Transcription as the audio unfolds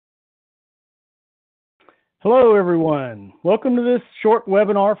Hello, everyone. Welcome to this short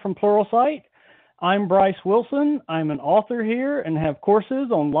webinar from Pluralsight. I'm Brice Wilson. I'm an author here and have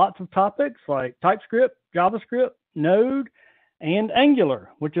courses on lots of topics like TypeScript, JavaScript, Node, and Angular,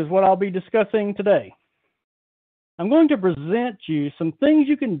 which is what I'll be discussing today. I'm going to present you some things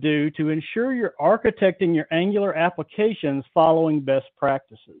you can do to ensure you're architecting your Angular applications following best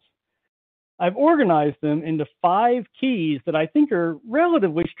practices. I've organized them into 5 keys that I think are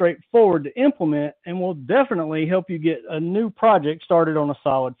relatively straightforward to implement and will definitely help you get a new project started on a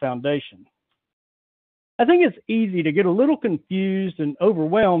solid foundation. I think it's easy to get a little confused and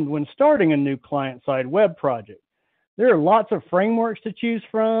overwhelmed when starting a new client-side web project. There are lots of frameworks to choose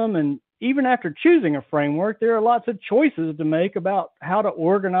from, and even after choosing a framework, there are lots of choices to make about how to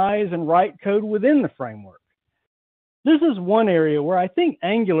organize and write code within the framework. This is one area where I think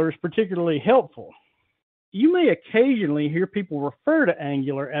Angular is particularly helpful. You may occasionally hear people refer to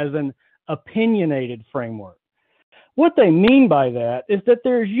Angular as an opinionated framework. What they mean by that is that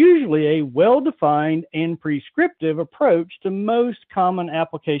there's usually a well-defined and prescriptive approach to most common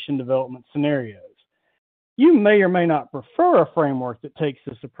application development scenarios. You may or may not prefer a framework that takes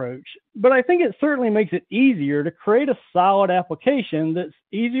this approach, but I think it certainly makes it easier to create a solid application that's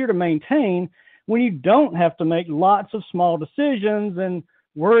easier to maintain when you don't have to make lots of small decisions and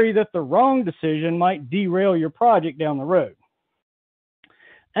worry that the wrong decision might derail your project down the road.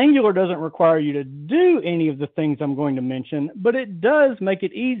 Angular doesn't require you to do any of the things I'm going to mention, but it does make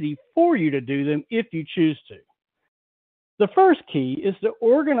it easy for you to do them if you choose to. The first key is to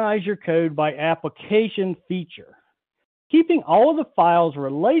organize your code by application feature. Keeping all of the files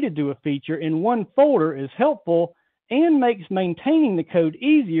related to a feature in one folder is helpful and makes maintaining the code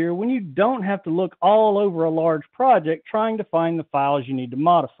easier when you don't have to look all over a large project trying to find the files you need to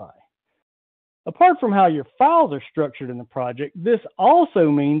modify. Apart from how your files are structured in the project, this also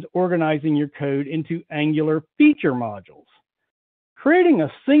means organizing your code into Angular feature modules. Creating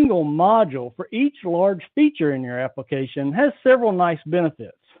a single module for each large feature in your application has several nice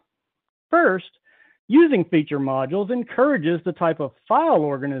benefits. First, using feature modules encourages the type of file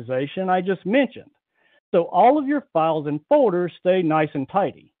organization I just mentioned, so all of your files and folders stay nice and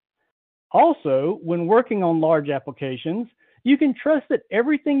tidy. Also, when working on large applications, you can trust that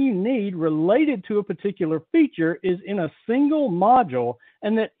everything you need related to a particular feature is in a single module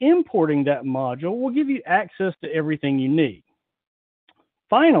and that importing that module will give you access to everything you need.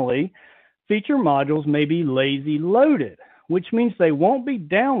 Finally, feature modules may be lazy loaded, which means they won't be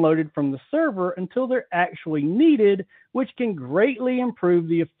downloaded from the server until they're actually needed, which can greatly improve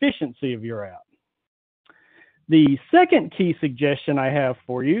the efficiency of your app. The second key suggestion I have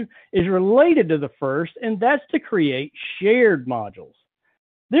for you is related to the first, and that's to create shared modules.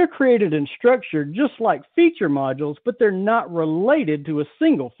 They're created and structured just like feature modules, but they're not related to a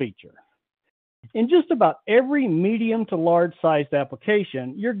single feature. In just about every medium to large sized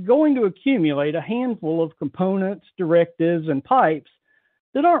application, you're going to accumulate a handful of components, directives, and pipes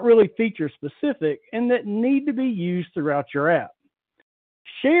that aren't really feature specific and that need to be used throughout your app.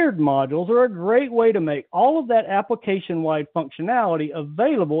 Shared modules are a great way to make all of that application-wide functionality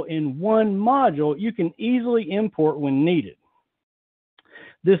available in one module you can easily import when needed.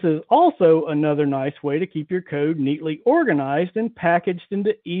 This is also another nice way to keep your code neatly organized and packaged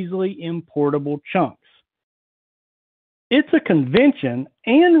into easily importable chunks. It's a convention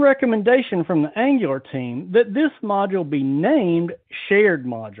and recommendation from the Angular team that this module be named Shared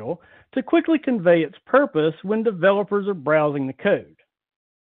Module to quickly convey its purpose when developers are browsing the code.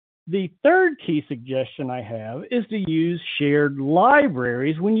 The third key suggestion I have is to use shared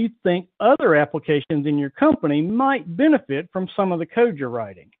libraries when you think other applications in your company might benefit from some of the code you're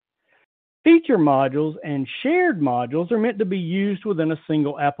writing. Feature modules and shared modules are meant to be used within a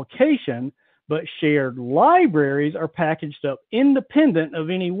single application, but shared libraries are packaged up independent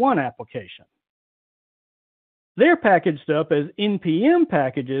of any one application. They're packaged up as NPM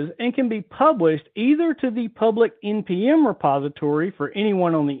packages and can be published either to the public NPM repository for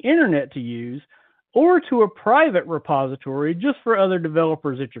anyone on the internet to use or to a private repository just for other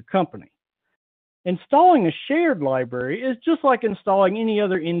developers at your company. Installing a shared library is just like installing any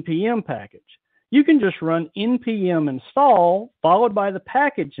other NPM package. You can just run npm install followed by the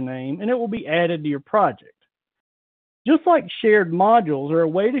package name and it will be added to your project. Just like shared modules are a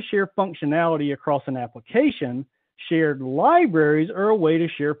way to share functionality across an application, shared libraries are a way to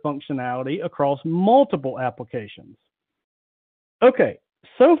share functionality across multiple applications. Okay,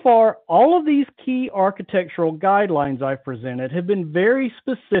 so far, all of these key architectural guidelines I've presented have been very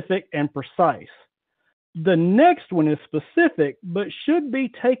specific and precise. The next one is specific, but should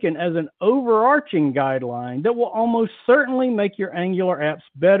be taken as an overarching guideline that will almost certainly make your Angular apps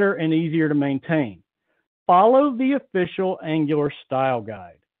better and easier to maintain. follow the official Angular style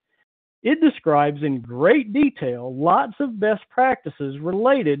guide. It describes in great detail lots of best practices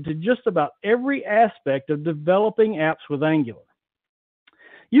related to just about every aspect of developing apps with Angular.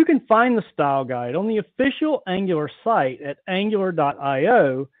 You can find the style guide on the official Angular site at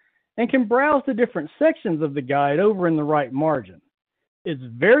angular.io and can browse the different sections of the guide over in the right margin. It's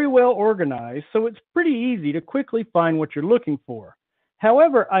very well organized, so it's pretty easy to quickly find what you're looking for.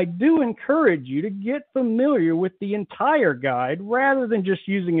 However, I do encourage you to get familiar with the entire guide rather than just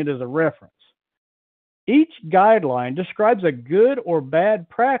using it as a reference. Each guideline describes a good or bad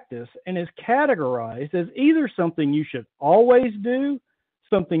practice and is categorized as either something you should always do,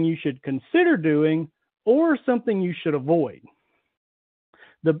 something you should consider doing, or something you should avoid.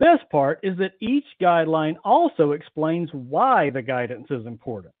 The best part is that each guideline also explains why the guidance is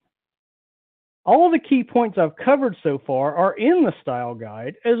important. All of the key points I've covered so far are in the style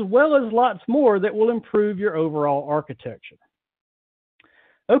guide, as well as lots more that will improve your overall architecture.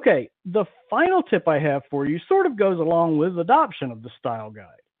 Okay, the final tip I have for you sort of goes along with adoption of the style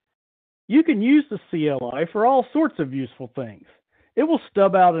guide. You can use the CLI for all sorts of useful things. It will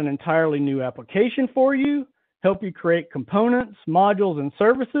stub out an entirely new application for you, help you create components, modules, and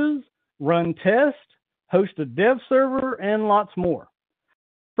services, run tests, host a dev server, and lots more.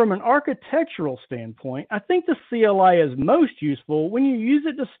 From an architectural standpoint, I think the CLI is most useful when you use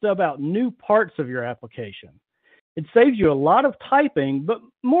it to stub out new parts of your application. It saves you a lot of typing, but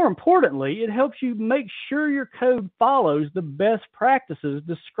more importantly, it helps you make sure your code follows the best practices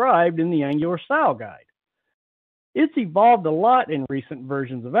described in the Angular style guide. It's evolved a lot in recent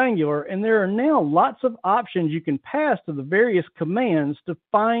versions of Angular, and there are now lots of options you can pass to the various commands to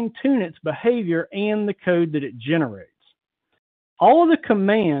fine-tune its behavior and the code that it generates. All of the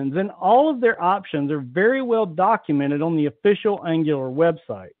commands and all of their options are very well documented on the official Angular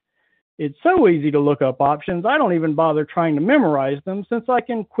website. It's so easy to look up options, I don't even bother trying to memorize them since I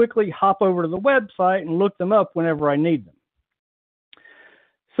can quickly hop over to the website and look them up whenever I need them.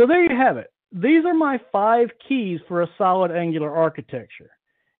 So there you have it. These are my 5 keys for a solid Angular architecture.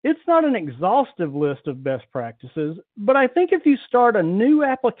 It's not an exhaustive list of best practices, but I think if you start a new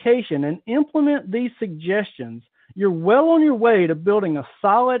application and implement these suggestions, you're well on your way to building a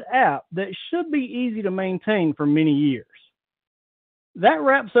solid app that should be easy to maintain for many years. That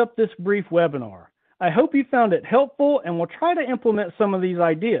wraps up this brief webinar. I hope you found it helpful and will try to implement some of these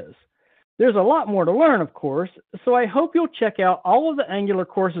ideas. There's a lot more to learn, of course, so I hope you'll check out all of the Angular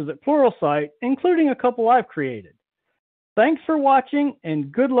courses at Pluralsight, including a couple I've created. Thanks for watching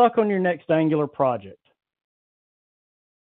and good luck on your next Angular project.